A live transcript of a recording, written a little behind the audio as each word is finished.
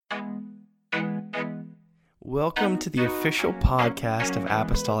Welcome to the official podcast of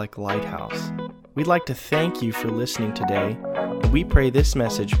Apostolic Lighthouse. We'd like to thank you for listening today, and we pray this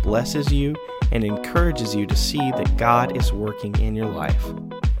message blesses you and encourages you to see that God is working in your life.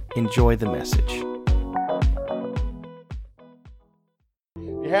 Enjoy the message.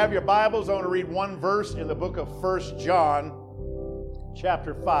 If you have your Bibles, I want to read one verse in the book of 1 John,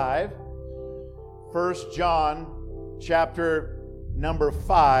 chapter 5. 1 John, chapter number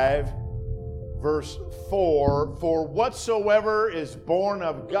 5. Verse 4, for whatsoever is born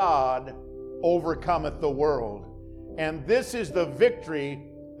of God overcometh the world. And this is the victory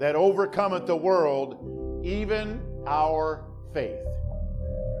that overcometh the world, even our faith.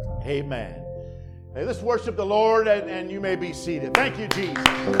 Amen. Hey, let's worship the Lord, and you may be seated. Thank you, Jesus.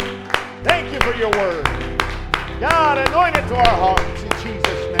 Thank you for your word. God, anoint it to our hearts in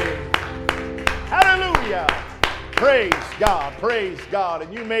Jesus' name. Hallelujah. Praise God,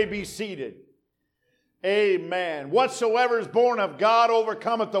 and you may be seated. Amen. Whatsoever is born of God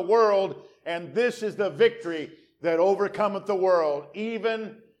overcometh the world, and this is the victory that overcometh the world,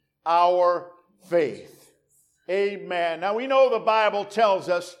 even our faith. Amen. Now we know the Bible tells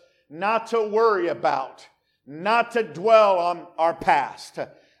us not to worry about, not to dwell on our past.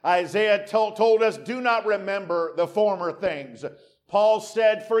 Isaiah told us, do not remember the former things. Paul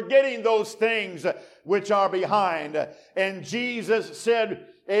said, forgetting those things which are behind. And Jesus said,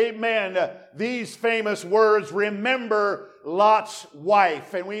 amen, these famous words, remember Lot's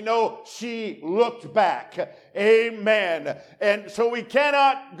wife. And we know she looked back. Amen. And so we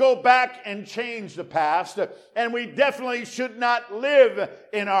cannot go back and change the past. And we definitely should not live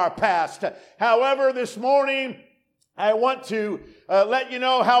in our past. However, this morning, I want to let you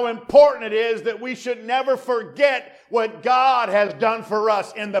know how important it is that we should never forget what God has done for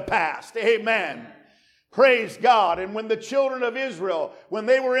us in the past. Amen. Praise God. And when the children of Israel, when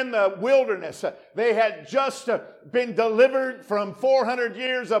they were in the wilderness, they had just been delivered from 400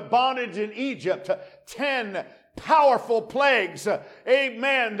 years of bondage in Egypt, 10 powerful plagues,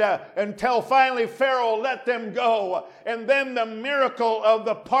 amen, until finally Pharaoh let them go. And then the miracle of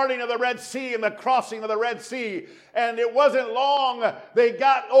the parting of the Red Sea and the crossing of the Red Sea. And it wasn't long, they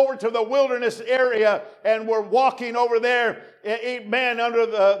got over to the wilderness area and were walking over there, amen, under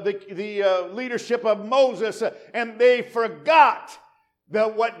the leadership of Moses, and they forgot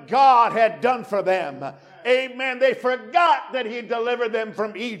what God had done for them. Amen. They forgot that He delivered them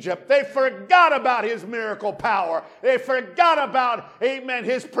from Egypt. They forgot about His miracle power. They forgot about, amen,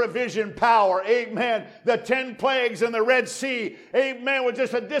 His provision power. Amen. The 10 plagues in the Red Sea, amen, was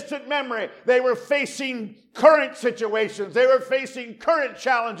just a distant memory. They were facing current situations. They were facing current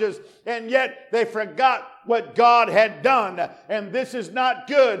challenges, and yet they forgot what God had done. And this is not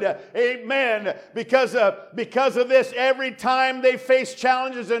good. Amen. Because of this, every time they faced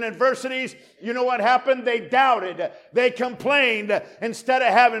challenges and adversities, you know what happened? They doubted. They complained instead of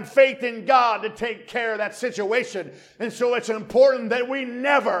having faith in God to take care of that situation. And so it's important that we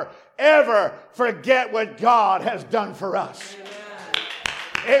never, ever forget what God has done for us.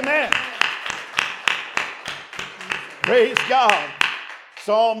 Amen. Praise God.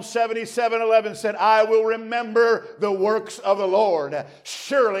 Psalm 77:11 said, I will remember the works of the Lord.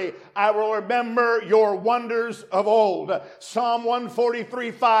 Surely I will remember your wonders of old. Psalm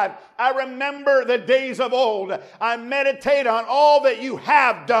 143:5, I remember the days of old. I meditate on all that you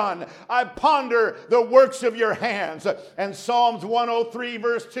have done. I ponder the works of your hands. And Psalms 103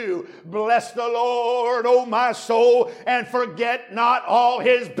 verse 2, bless the Lord, O my soul, and forget not all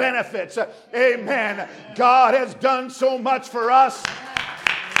His benefits. Amen. God has done so much for us.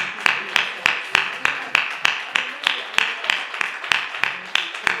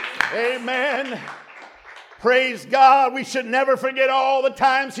 Amen. Praise God. We should never forget all the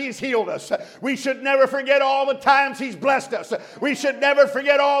times He's healed us. We should never forget all the times He's blessed us. We should never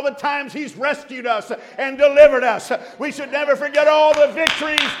forget all the times He's rescued us and delivered us. We should never forget all the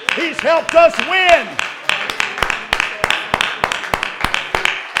victories He's helped us win.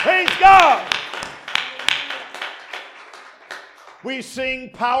 Praise God. We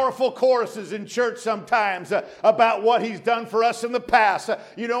sing powerful choruses in church sometimes about what He's done for us in the past.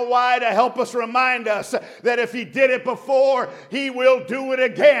 You know why? To help us remind us that if He did it before, He will do it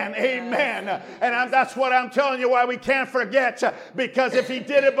again. Amen. And that's what I'm telling you, why we can't forget. Because if He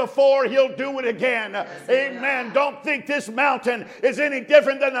did it before, He'll do it again. Amen. Don't think this mountain is any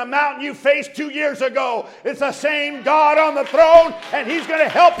different than the mountain you faced 2 years ago. It's the same God on the throne, and He's going to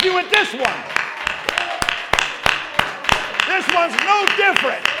help you with this one. This one's no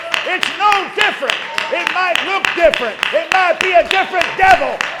different. It's no different. It might look different. It might be a different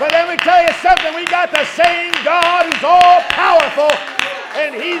devil. But let me tell you something. We got the same God who's all powerful,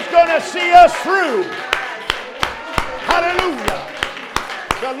 and He's going to see us through. Hallelujah.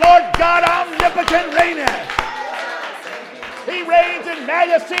 The Lord God omnipotent reigneth. He reigns in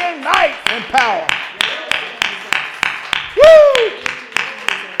majesty and might and power. Woo!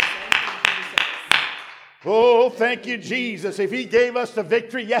 Oh, thank you, Jesus. If He gave us the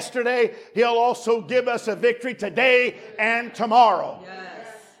victory yesterday, He'll also give us a victory today and tomorrow. Yes.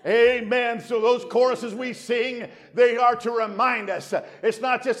 Amen. So those choruses we sing, they are to remind us. It's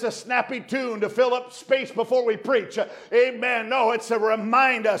not just a snappy tune to fill up space before we preach. Amen. No, it's to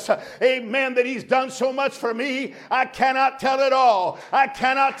remind us, amen, that He's done so much for me. I cannot tell it all. I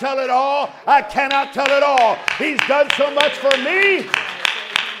cannot tell it all. I cannot tell it all. He's done so much for me.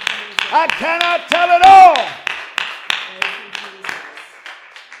 I cannot tell it all.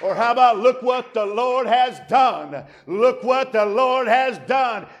 Or how about, look what the Lord has done. Look what the Lord has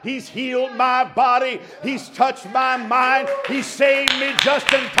done. He's healed my body. He's touched my mind. He saved me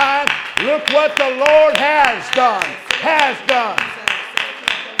just in time. Look what the Lord has done. Has done.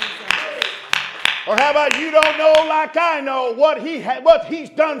 Or how about, you don't know like I know what He's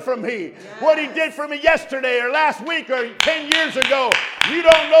done for me. Yes. What He did for me yesterday or last week or 10 years ago. You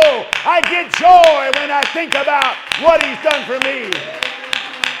don't know. I get joy when I think about what He's done for me.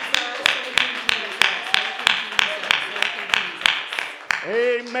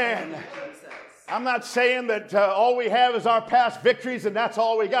 Amen. I'm not saying that all we have is our past victories and that's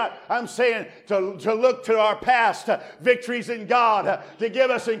all we got. I'm saying to look to our past victories in God to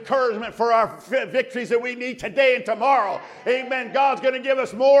give us encouragement for our victories that we need today and tomorrow. Amen. God's going to give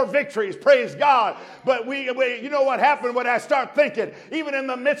us more victories. Praise God. But we you know what happened when I start thinking, even in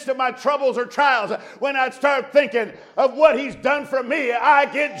the midst of my troubles or trials, when I start thinking of what He's done for me, I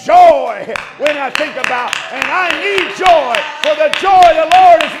get joy when I think about, and I need joy, for the joy of the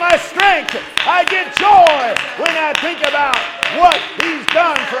Lord is my strength. I get joy when I think about what He's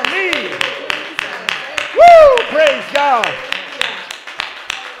done for me. Woo! Praise God.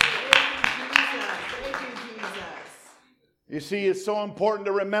 You see, it's so important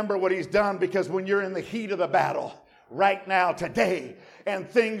to remember what He's done, because when you're in the heat of the battle right now, today, and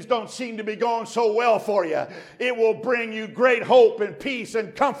things don't seem to be going so well for you, it will bring you great hope and peace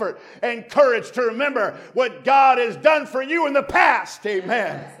and comfort and courage to remember what God has done for you in the past.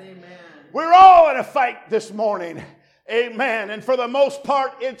 Amen. Yes, amen. We're all in a fight this morning. Amen. And for the most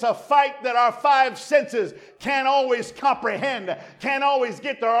part, it's a fight that our five senses can't always comprehend, can't always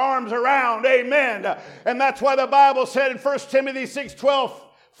get their arms around. Amen. And that's why the Bible said in 1 Timothy 6:12,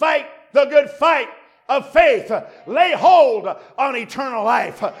 fight the good fight of faith. Lay hold on eternal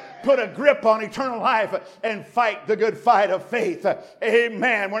life. Put a grip on eternal life and fight the good fight of faith.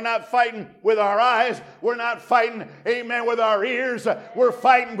 Amen. We're not fighting with our eyes. We're not fighting, amen, with our ears. We're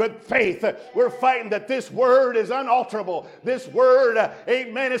fighting with faith. We're fighting that this word is unalterable. This word,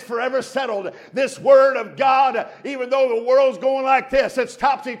 amen, is forever settled. This word of God, even though the world's going like this, it's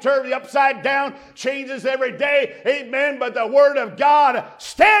topsy-turvy, upside down, changes every day. Amen. But the word of God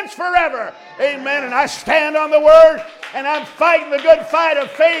stands forever. Amen. And I stand on the word, and I'm fighting the good fight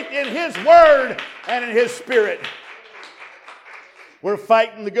of faith in His word and in His Spirit. We're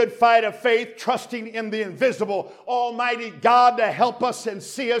fighting the good fight of faith, trusting in the invisible, almighty God to help us and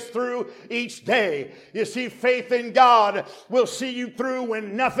see us through each day. You see, faith in God will see you through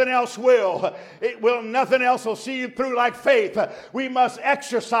when nothing else will. Nothing else will see you through like faith. We must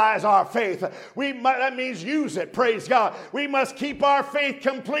exercise our faith. That means use it, praise God. We must keep our faith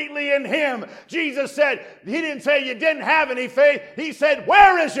completely in Him. Jesus said, He didn't say you didn't have any faith. He said,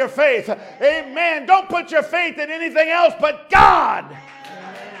 where is your faith? Amen. Don't put your faith in anything else but God.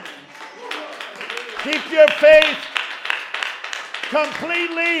 Keep your faith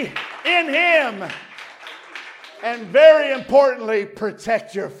completely in Him. And very importantly,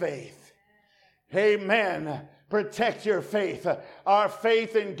 protect your faith. Amen. Protect your faith. Our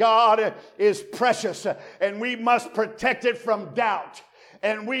faith in God is precious, and we must protect it from doubt.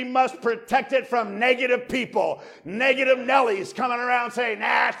 And we must protect it from negative people, negative Nellies coming around saying,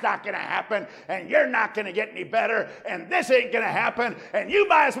 nah, it's not going to happen, and you're not going to get any better, and this ain't going to happen, and you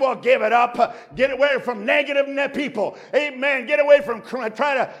might as well give it up. Get away from negative people. Amen. Get away from try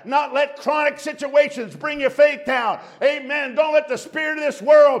to not let chronic situations bring your faith down. Amen. Don't let the spirit of this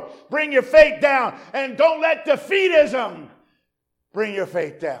world bring your faith down, and don't let defeatism bring your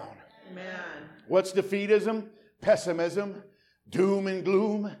faith down. Amen. What's defeatism? Pessimism. Doom and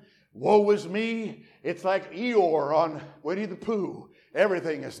gloom, woe is me. It's like Eeyore on Winnie the Pooh.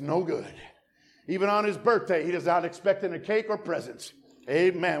 Everything is no good. Even on his birthday, he is not expecting a cake or presents.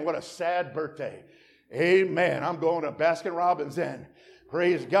 Amen. What a sad birthday. Amen. I'm going to Baskin-Robbins Inn.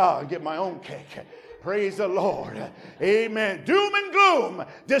 Praise God. Get my own cake. Praise the Lord. Amen. Doom and gloom,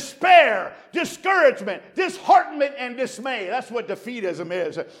 despair, discouragement, disheartenment, and dismay. That's what defeatism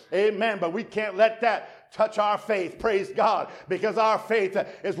is. Amen. But we can't let that touch our faith. Praise God. Because our faith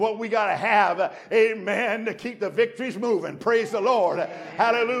is what we got to have. Amen. To keep the victories moving. Praise the Lord.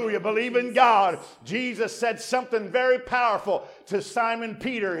 Hallelujah. Believe in God. Jesus said something very powerful to Simon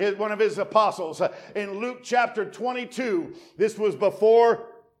Peter, one of his apostles, in Luke chapter 22. This was before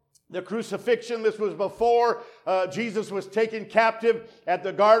the crucifixion. This was before Jesus was taken captive at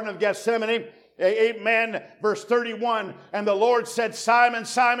the Garden of Gethsemane. Amen. Verse 31, and the Lord said, Simon,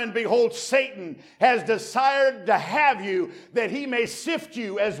 Simon, behold, Satan has desired to have you, that he may sift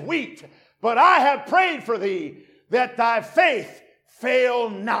you as wheat. But I have prayed for thee, that thy faith fail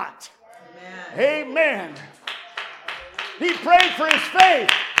not. Amen. Amen. He prayed for his faith.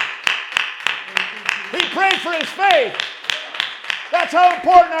 He prayed for his faith. That's how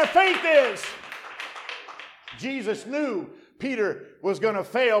important our faith is. Jesus knew Peter was going to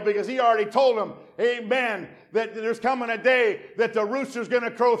fail because he already told him, amen, that there's coming a day that the rooster's going to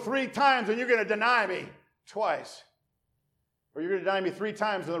crow 3 times and you're going to deny me twice. Or you're going to deny me 3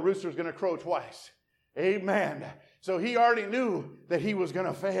 times and the rooster's going to crow twice. Amen. So he already knew that he was going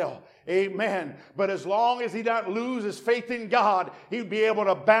to fail. Amen. But as long as he doesn't lose his faith in God, he'd be able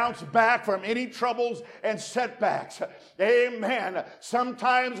to bounce back from any troubles and setbacks. Amen.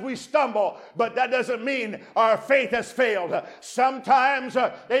 Sometimes we stumble, but that doesn't mean our faith has failed. Sometimes,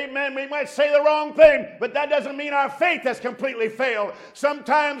 amen, we might say the wrong thing, but that doesn't mean our faith has completely failed.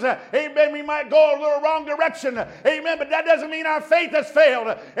 Sometimes, amen, we might go a little wrong direction. Amen, but that doesn't mean our faith has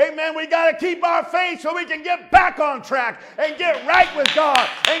failed. Amen, we got to keep our faith so we can get back on track and get right with God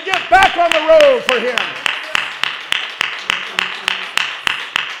and get back on the road for Him.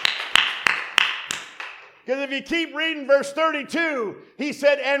 Because if you keep reading verse 32, he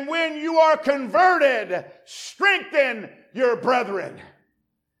said, and when you are converted, strengthen your brethren.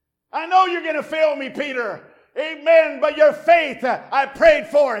 I know you're going to fail me, Peter. Amen. But your faith, I prayed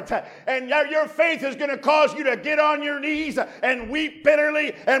for it. And your faith is going to cause you to get on your knees and weep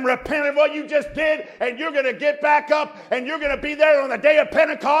bitterly and repent of what you just did. And you're going to get back up and you're going to be there on the day of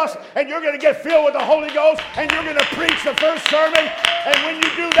Pentecost and you're going to get filled with the Holy Ghost and you're going to preach the first sermon. And when you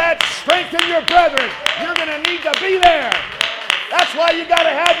do that, strengthen your brethren. You're going to need to be there. That's why you got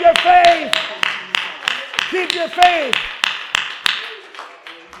to have your faith. Keep your faith.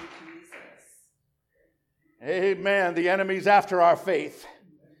 Amen. The enemy's after our faith.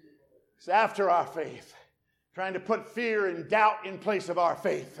 It's after our faith. Trying to put fear and doubt in place of our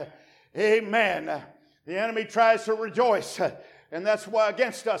faith. Amen. The enemy tries to rejoice. And that's why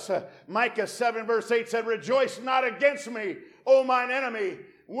against us. Micah 7 verse 8 said, rejoice not against me, O mine enemy.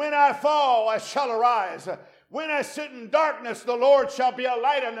 When I fall, I shall arise. When I sit in darkness, the Lord shall be a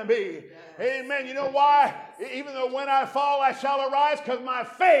light unto me. Yes. Amen. You know why? Even though when I fall, I shall arise, because my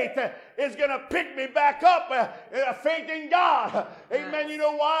faith is going to pick me back up. Faith in God. Yes. Amen. You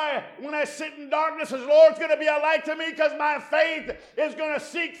know why? When I sit in darkness, the Lord's going to be a light to me, because my faith is going to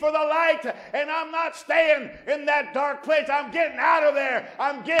seek for the light. And I'm not staying in that dark place. I'm getting out of there.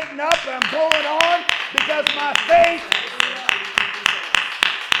 I'm getting up and I'm going on, because my faith...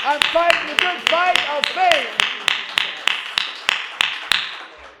 I'm fighting the good fight of faith.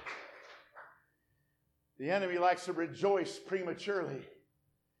 The enemy likes to rejoice prematurely.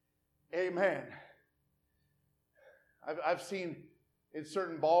 Amen. I've seen in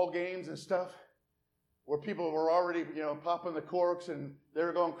certain ball games and stuff where people were already, popping the corks and they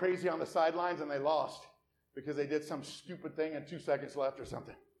were going crazy on the sidelines and they lost because they did some stupid thing and 2 seconds left or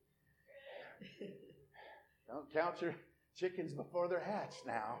something. Don't count your chickens before they're hatched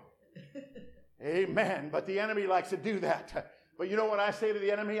now. Amen. But the enemy likes to do that. But you know what I say to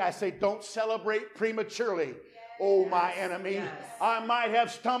the enemy? I say, don't celebrate prematurely. Yes. Oh, my enemy. Yes. I might have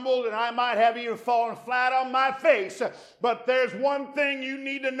stumbled and I might have even fallen flat on my face. But there's one thing you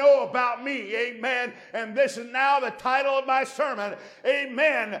need to know about me. Amen. And this is now the title of my sermon.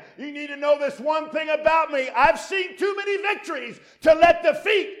 Amen. You need to know this one thing about me. I've seen too many victories to let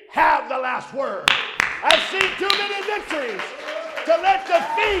defeat have the last word. I've seen too many victories to let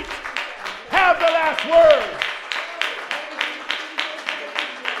defeat have the last word.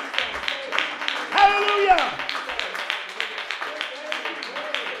 Hallelujah.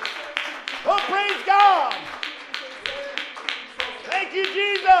 Oh, praise God. Thank you,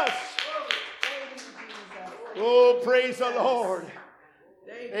 Jesus. Oh, praise the Lord.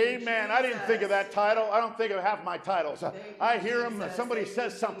 Amen. I didn't think of that title. I don't think of half my titles. I hear them. Somebody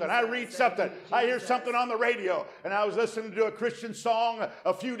says something. I read something. I hear something on the radio. And I was listening to a Christian song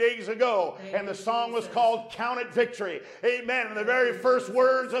a few days ago. And the song was called Count It Victory. Amen. And the very first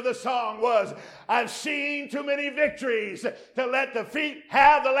words of the song was, I've seen too many victories to let defeat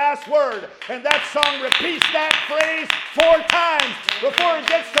have the last word. And that song repeats that phrase 4 times before it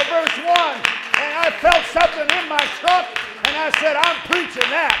gets to verse 1. And I felt something in my truck, and I said, I'm preaching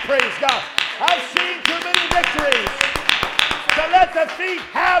that, praise God. I've seen too many victories to let defeat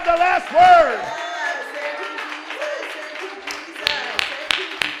have the last word.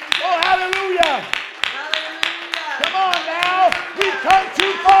 Oh, hallelujah. Come on now. We've come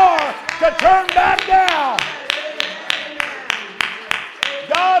too far to turn back now.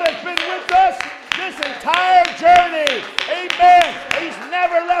 God has been with us this entire journey. Amen. He's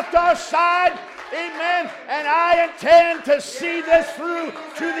never left our side. Amen. And I intend to see this through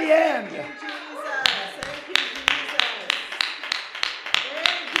to the end. Thank you,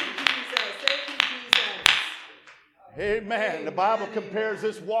 Jesus. Amen. The Bible compares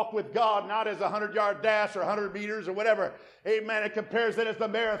this walk with God not as a 100-yard dash or 100 meters or whatever. Amen. It compares it as the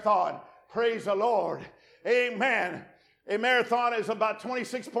marathon. Praise the Lord. Amen. A marathon is about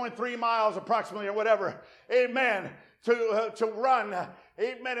 26.3 miles approximately or whatever. Amen. To run.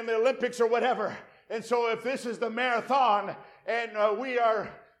 Amen. In the Olympics or whatever. And so if this is the marathon and we are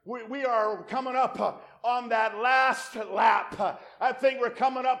coming up on that last lap. I think we're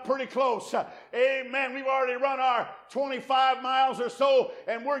coming up pretty close. Amen. We've already run our 25 miles or so,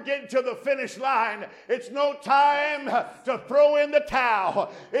 and we're getting to the finish line. It's no time to throw in the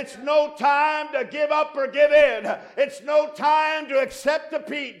towel. It's no time to give up or give in. It's no time to accept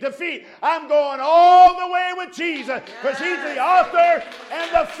defeat. I'm going all the way with Jesus because He's the author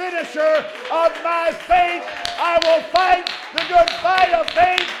and the finisher of my faith. I will fight the good fight of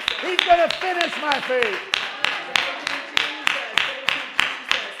faith. He's going to finish my faith.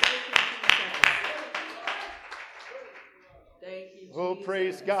 Oh,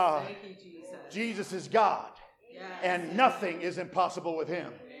 praise God. Thank you, Jesus. Jesus is God. Yes. And nothing is impossible with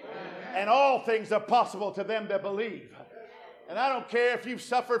Him. And all things are possible to them that believe. And I don't care if you've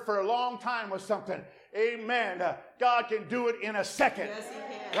suffered for a long time with something. Amen. God can do it in a second. Yes,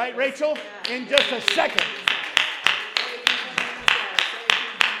 He can. Right, Rachel? In just a second.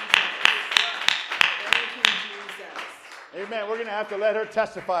 Amen. We're going to have to let her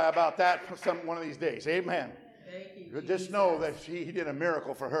testify about that one of these days. Amen. Thank you, just know that He did a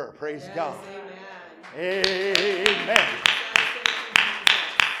miracle for her. Praise yes, God. Amen. Amen.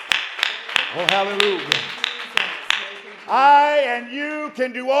 Oh, hallelujah. I and you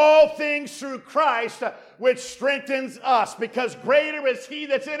can do all things through Christ, which strengthens us, because greater is He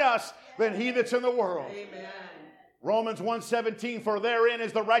that's in us than he that's in the world. Amen. Romans 1:17, for therein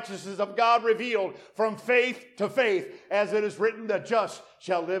is the righteousness of God revealed from faith to faith, as it is written, the just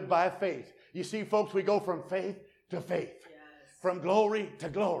shall live by faith. You see, folks, we go from faith to faith. From glory to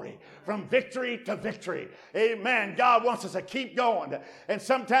glory. From victory to victory. Amen. God wants us to keep going. And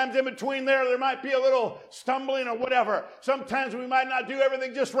sometimes in between there might be a little stumbling or whatever. Sometimes we might not do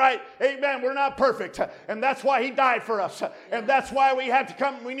everything just right. Amen. We're not perfect. And that's why He died for us. And that's why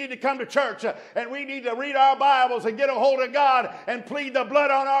we need to come to church. And we need to read our Bibles and get a hold of God and plead the blood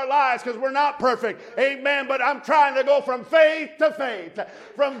on our lives, because we're not perfect. Amen. But I'm trying to go from faith to faith.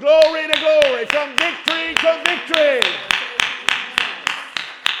 From glory to glory. From victory to victory.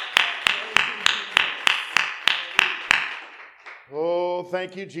 Oh,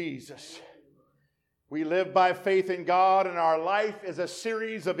 thank you, Jesus. We live by faith in God, and our life is a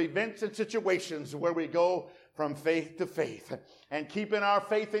series of events and situations where we go from faith to faith. And keeping our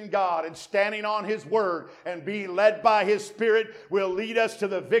faith in God and standing on His Word and being led by His Spirit will lead us to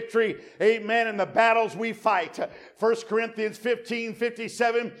the victory, amen, in the battles we fight. 1 Corinthians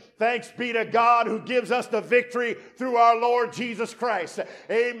 15:57, thanks be to God who gives us the victory through our Lord Jesus Christ.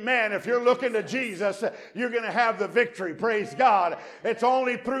 Amen. If you're looking to Jesus, you're going to have the victory. Praise God. It's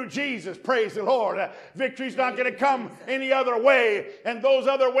only through Jesus. Praise the Lord. Victory's not going to come any other way. And those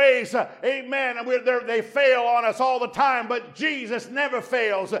other ways, amen, they fail on us all the time. But Jesus never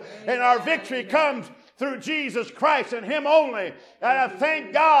fails. And our victory comes through Jesus Christ and Him only. And I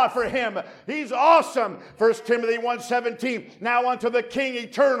thank God for Him. He's awesome. 1 Timothy 1:17, now unto the King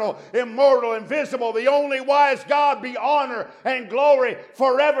eternal, immortal, invisible, the only wise God, be honor and glory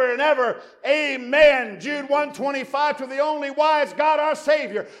forever and ever. Amen. Jude 1:25, to the only wise God our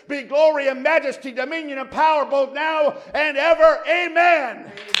Savior, be glory and majesty, dominion and power, both now and ever. Amen.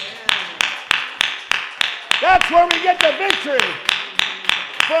 Amen. That's where we get the victory.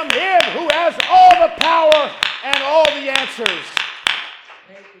 From Him who has all the power and all the answers.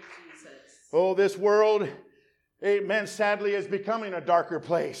 Oh, this world, amen, sadly is becoming a darker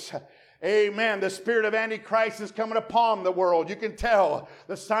place. Amen. The spirit of Antichrist is coming upon the world. You can tell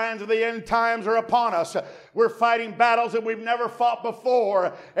the signs of the end times are upon us. We're fighting battles that we've never fought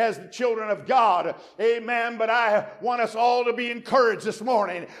before as the children of God. Amen. But I want us all to be encouraged this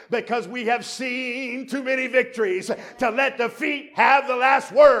morning because we have seen too many victories to let defeat have the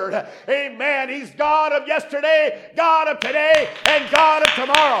last word. Amen. He's God of yesterday, God of today, and God of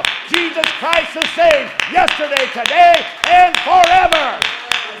tomorrow. Jesus Christ the same yesterday, today, and forever.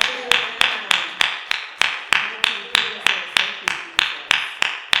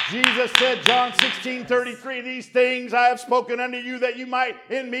 Jesus said, John 16:33, these things I have spoken unto you that you might,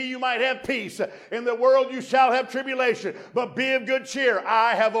 in me you might have peace. In the world you shall have tribulation, but be of good cheer.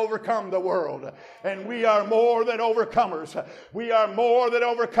 I have overcome the world. And we are more than overcomers. We are more than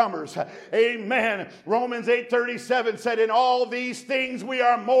overcomers. Amen. Romans 8:37 said, in all these things we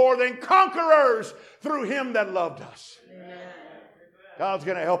are more than conquerors through him that loved us. Amen. God's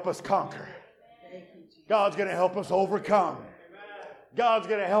going to help us conquer. God's going to help us overcome. God's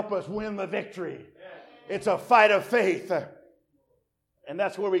going to help us win the victory. It's a fight of faith. And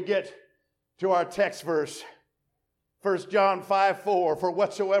that's where we get to our text verse. 1 John 5:4, for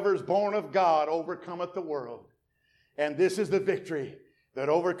whatsoever is born of God overcometh the world. And this is the victory that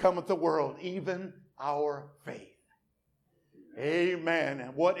overcometh the world, even our faith. Amen.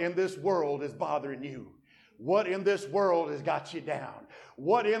 And what in this world is bothering you? What in this world has got you down?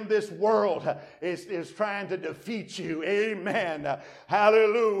 What in this world is trying to defeat you? Amen.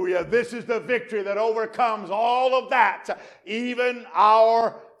 Hallelujah. This is the victory that overcomes all of that, even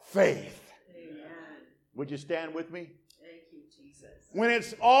our faith. Amen. Would you stand with me? Thank you, Jesus. When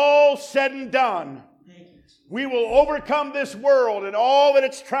it's all said and done, we will overcome this world and all that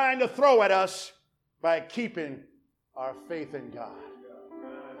it's trying to throw at us by keeping our faith in God,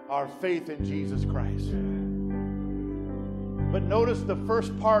 our faith in Jesus Christ. But notice the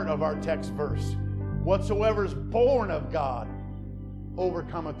first part of our text verse. Whatsoever is born of God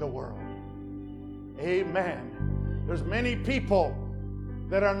overcometh the world. Amen. There's many people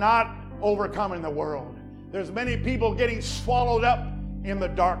that are not overcoming the world. There's many people getting swallowed up in the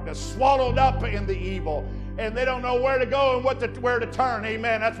darkness, swallowed up in the evil. And they don't know where to go and where to turn.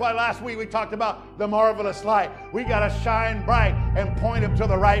 Amen. That's why last week we talked about the marvelous light. We got to shine bright and point them to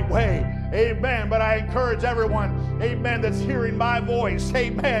the right way. Amen. But I encourage everyone, amen, that's hearing my voice,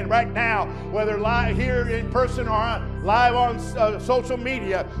 amen, right now, whether live here in person or live on social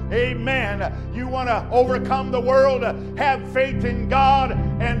media, amen. You want to overcome the world, have faith in God,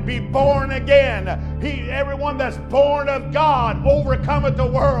 and be born again. Everyone that's born of God overcometh the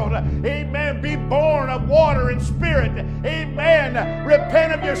world. Amen. Be born of water and spirit. Amen.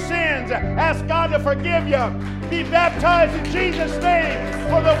 Repent of your sins. Ask God to forgive you. Be baptized in Jesus' name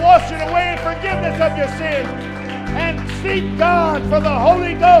for the washing away and forgiveness of your sins. And seek God for the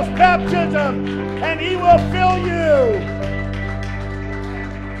Holy Ghost baptism, and He will fill you.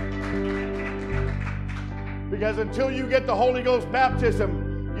 Because until you get the Holy Ghost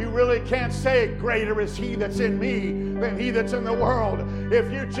baptism, you really can't say, greater is He that's in me than he that's in the world.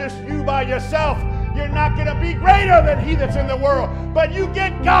 If you just you by yourself, you're not going to be greater than he that's in the world. But you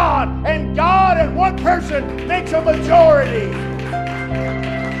get God and one person makes a majority.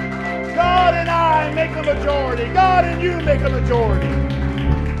 God and I make a majority. God and you make a majority.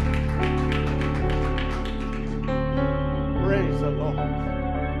 Praise the Lord.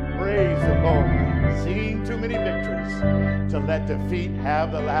 Praise the Lord. Seen too many victories to let defeat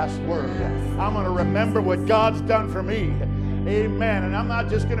have the last word. I'm going to remember what God's done for me. Amen. And I'm not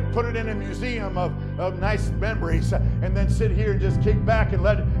just going to put it in a museum of nice memories and then sit here and just kick back and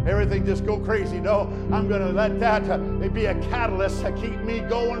let everything just go crazy. No, I'm going to let that be a catalyst to keep me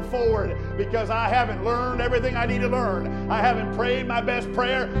going forward, because I haven't learned everything I need to learn. I haven't prayed my best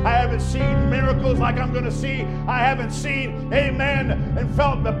prayer. I haven't seen miracles like I'm going to see. I haven't seen, amen, and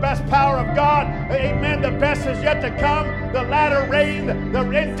felt the best power of God. Amen. The best is yet to come. The latter rain, the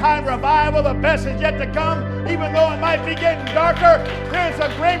end time revival, the best is yet to come. Even though it might be getting darker, there's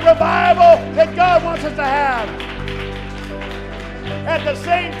a great revival that God wants us to have. At the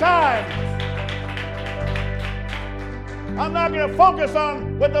same time, I'm not going to focus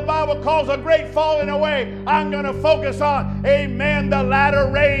on what the Bible calls a great falling away. I'm going to focus on, amen, the latter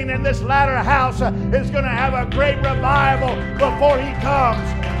rain in this latter house is going to have a great revival before He comes.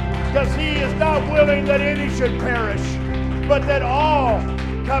 Because He is not willing that any should perish, but that all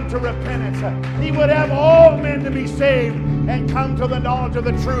come to repentance. He would have all men to be saved and come to the knowledge of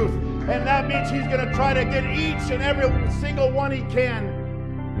the truth. And that means He's going to try to get each and every single one He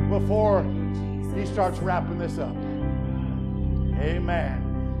can before He starts wrapping this up.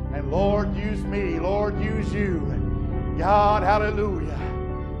 Amen. And Lord, use me. Lord, use you. God, hallelujah.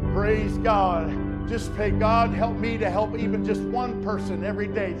 Praise God. Just pray, God, help me to help even just one person every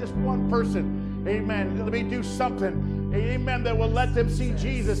day. Just one person. Amen. Let me do something. Amen. That will let them see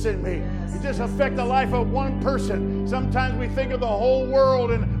Jesus in me. You just affect the life of one person. Sometimes we think of the whole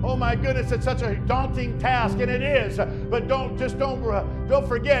world and, oh my goodness, it's such a daunting task, and it is. But don't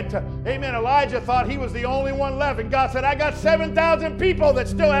forget. Amen. Elijah thought he was the only one left, and God said, I got 7,000 people that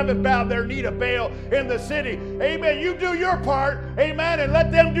still haven't bowed their knee to Baal in the city. Amen. You do your part. Amen. And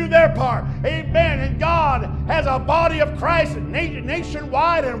let them do their part. Amen. And God has a body of Christ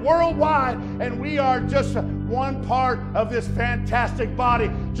nationwide and worldwide, and we are just one part of this fantastic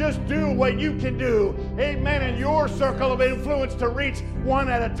body. Just do what you can do. Amen. In your circle of influence to reach one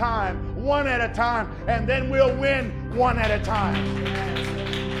at a time, and then we'll win one at a time.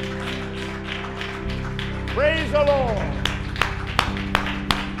 Praise the Lord.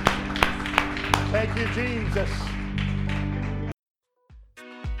 Thank you, Jesus.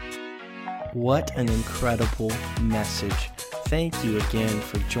 What an incredible message. Thank you again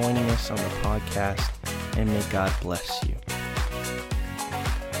for joining us on the podcast, and may God bless you.